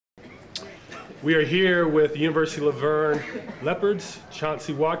We are here with University of Verne Leopards,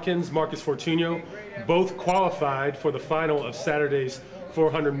 Chauncey Watkins, Marcus Fortunio, both qualified for the final of Saturday's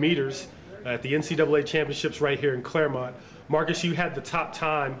 400 meters at the NCAA championships right here in Claremont. Marcus, you had the top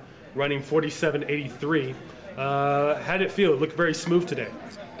time running 47.83. How did it feel? It looked very smooth today.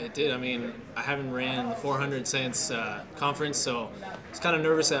 It did. I mean, I haven't ran the 400 since conference, so I was kind of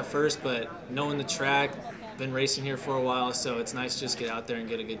nervous at first, but knowing the track, been racing here for a while, so it's nice to just get out there and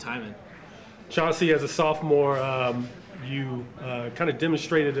get a good time in. Chauncey, as a sophomore, you kind of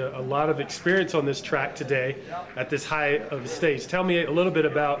demonstrated a lot of experience on this track today at this high of a stage. Tell me a little bit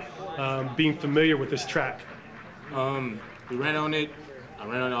about being familiar with this track. We ran on it. I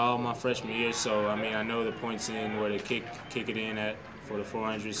ran on it all my freshman year, so I mean I know the points in where to kick it in at for the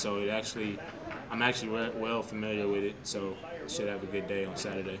 400. So I'm actually well familiar with it. So I should have a good day on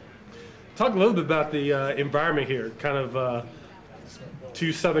Saturday. Talk a little bit about the environment here. Kind of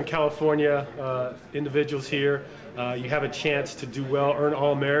two Southern California individuals here. You have a chance to do well, earn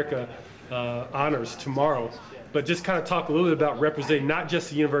All-America honors tomorrow. But just kind of talk a little bit about representing not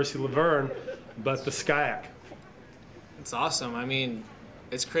just the University of Verne, but the SCIAC. It's awesome. I mean,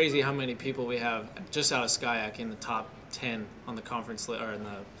 it's crazy how many people we have just out of SCIAC in the top 10 on the conference or in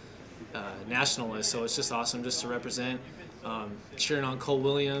the national list. So it's just awesome just to represent, cheering on Cole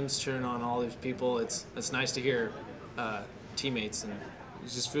Williams, cheering on all these people. It's nice to hear teammates, and it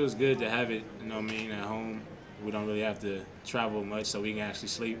just feels good to have it, you know what I mean, at home. We don't really have to travel much, so we can actually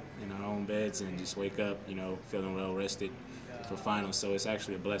sleep in our own beds and just wake up, you know, feeling well rested for finals. So it's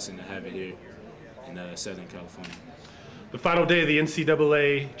actually a blessing to have it here in Southern California. The final day of the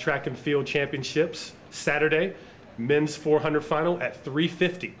NCAA Track and Field Championships, Saturday, men's 400 final at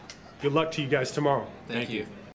 3:50. Good luck to you guys tomorrow. Thank you.